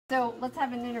So let's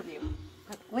have an interview.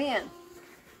 Leanne,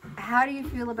 how do you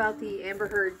feel about the Amber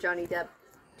Heard Johnny Depp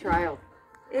trial?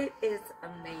 It is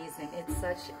amazing.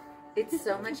 It's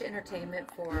so much entertainment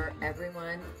for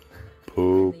everyone.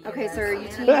 Poop. Okay, so are you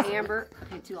team Amber?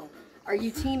 Okay, too long. Are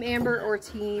you team Amber or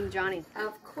team Johnny?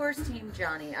 Of course, Team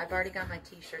Johnny. I've already got my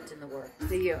T-shirts in the works.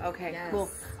 Do you? Okay, Yes. cool.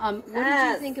 What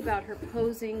did you think about her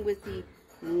posing with the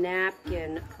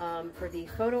napkin for the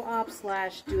photo op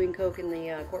 / doing coke in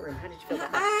the courtroom? How did you feel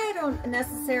about that? I don't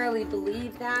necessarily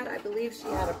believe that. I believe she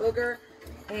had a booger,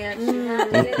 and she had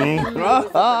it.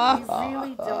 You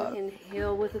really don't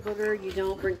inhale with a booger. You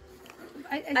don't bring.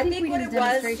 I think what it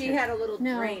was, she had a little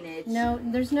drainage. No,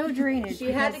 there's no drainage.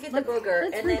 She had to get the booger.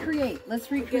 Let's and recreate.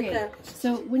 Let's recreate. the-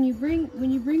 So when you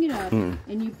bring it up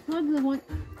and you plug the one.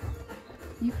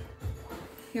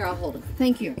 Here, I'll hold it.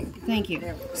 Thank you. Thank you.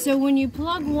 So when you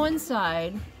plug one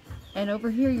side, and over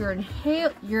here you're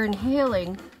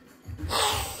inhaling.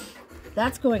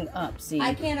 That's going up. See,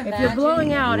 I can't imagine if you're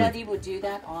blowing out, anybody would do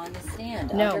that on the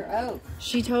stand. No. Under oath.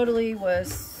 She totally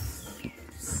was.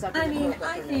 I mean,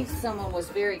 I think someone was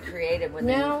very creative when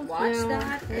they watched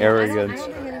that. Arrogance.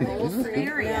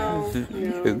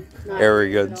 No,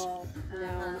 Arrogance.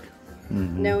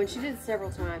 No, and she did it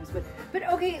several times. But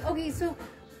okay. So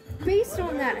based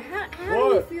on that, how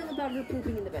do you feel about her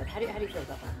pooping in the bed? How do you feel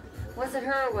about that? Was it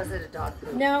her or was it a dog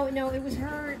poop? No, it was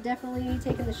her definitely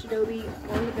taking the Shinobi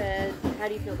on the bed. How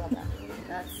do you feel about that?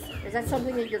 Is that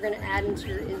something that you're going to add into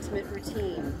your intimate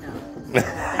routine? No.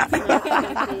 That's not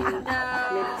something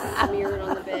maybe smear it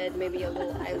on the bed, maybe a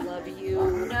little I love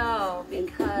you. No,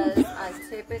 because I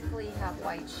typically have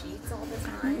white sheets all the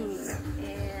time,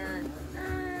 and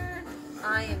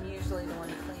I am usually the one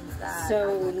who cleans that.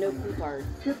 So no poop art.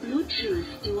 The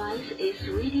Bluetooth device is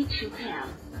ready to pair.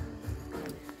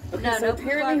 Okay, No, so no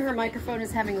apparently poop her art microphone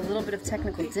is having a little bit of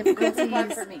technical One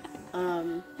difficulties. for me.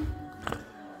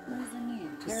 What does it mean?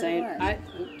 Just saying.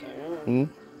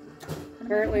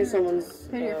 Apparently someone's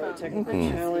technical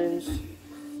challenge.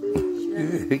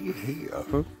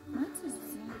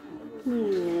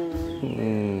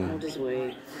 I'll just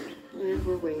wait. And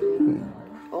we're waiting.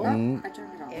 Oh, I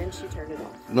turned it off. and she turned it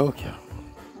off. Okay.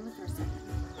 Only for a second.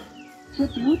 The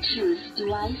Bluetooth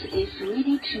device is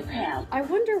ready to pair. I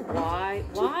wonder why.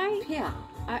 Why? Yeah.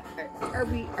 Are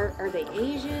they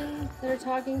Asian that are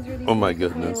talking through these? Oh my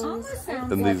goodness. Almost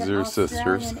sounds And like these an are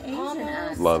sisters. Australian Asian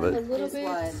accent. Love A it. little Is bit.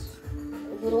 what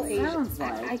A little Asian. sounds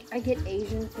like. I get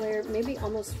Asian flair, maybe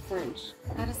almost French.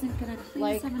 Madison, can I please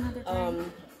Like have another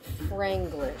drink?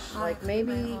 Franglish. Like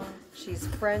maybe she's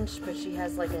French, but she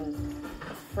has like a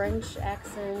French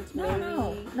accent. Maybe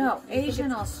No,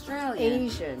 Asian Australian.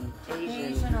 Asian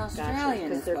Australian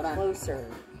because is they're what I- closer.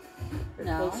 They're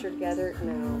No. closer together.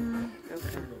 No.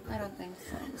 Okay. I don't think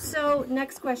so. So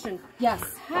next question. Yes.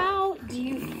 How do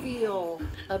you feel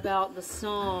about the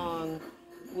song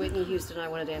Whitney Houston, I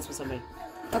Want to Dance with Somebody?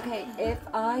 Okay, if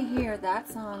I hear that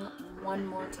song one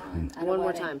more time at a One more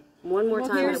wedding- time. One more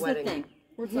time here's at a wedding. the thing.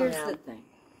 What's Here's on the now? thing.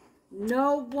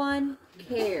 No one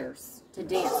cares to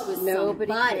dance with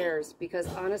Nobody somebody. cares because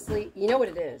honestly, you know what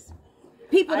it is.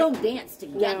 People don't dance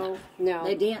together. No.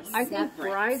 They dance I think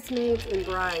separate. bridesmaids and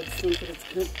brides think that it's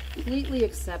completely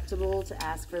acceptable to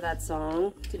ask for that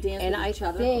song To dance and with each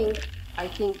other. I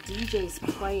think DJs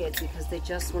play it because they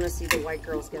just want to see the white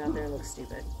girls get out there and look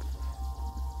stupid.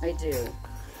 I do.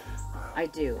 I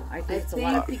think it's a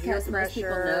lot of peer because most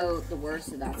people pressure. know the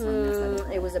words of that song.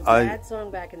 It was a bad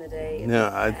song back in the day. It's No,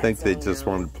 a I bad think they song just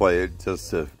now. want to play it just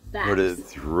to put it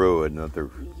through another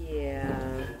Yeah.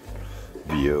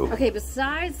 view. Okay,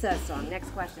 besides that song,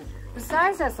 next question.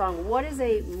 Besides that song, what is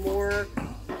a more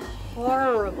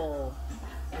horrible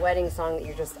wedding song that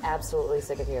you're just absolutely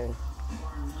sick of hearing?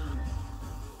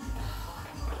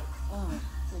 Oh,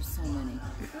 there's so many.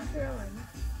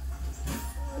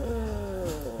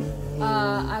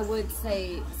 I would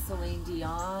say Celine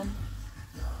Dion.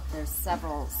 There's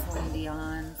several Celine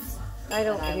Dions. I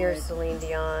don't that I hear would- Celine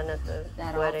Dion at the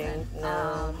that wedding. often.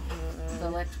 No. The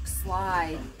Electric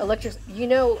Slide Electric, you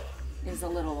know, is a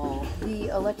little old. the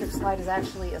Electric Slide is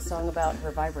actually a song about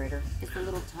her vibrator. It's a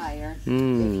little tired.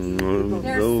 Mm,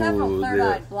 There's several Third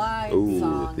Eye Blind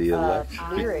songs. the electric.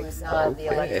 Lyrics of the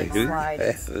Electric Okay. Slide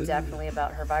is definitely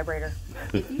about her vibrator.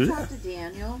 If you talk to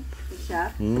Daniel, the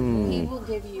chef, he will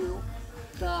give you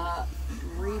the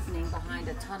reasoning behind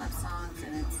a ton of songs,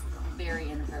 and it's very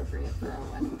inappropriate for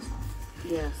a wedding song.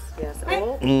 Yes, yes.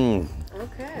 Oh, Mm.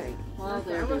 okay. Well,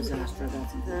 there goes Astro.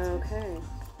 That's Okay.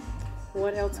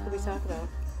 What else could we talk about?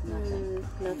 nothing.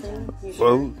 Nothing? You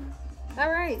sure? Well, All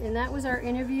right, and that was our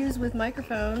interviews with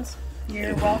microphones.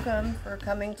 You're welcome for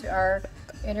coming to our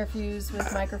interviews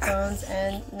with microphones,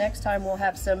 and next time we'll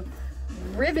have some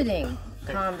riveting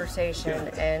conversation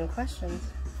and questions.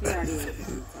 We already.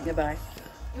 Goodbye.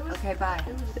 Okay,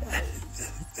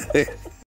 bye.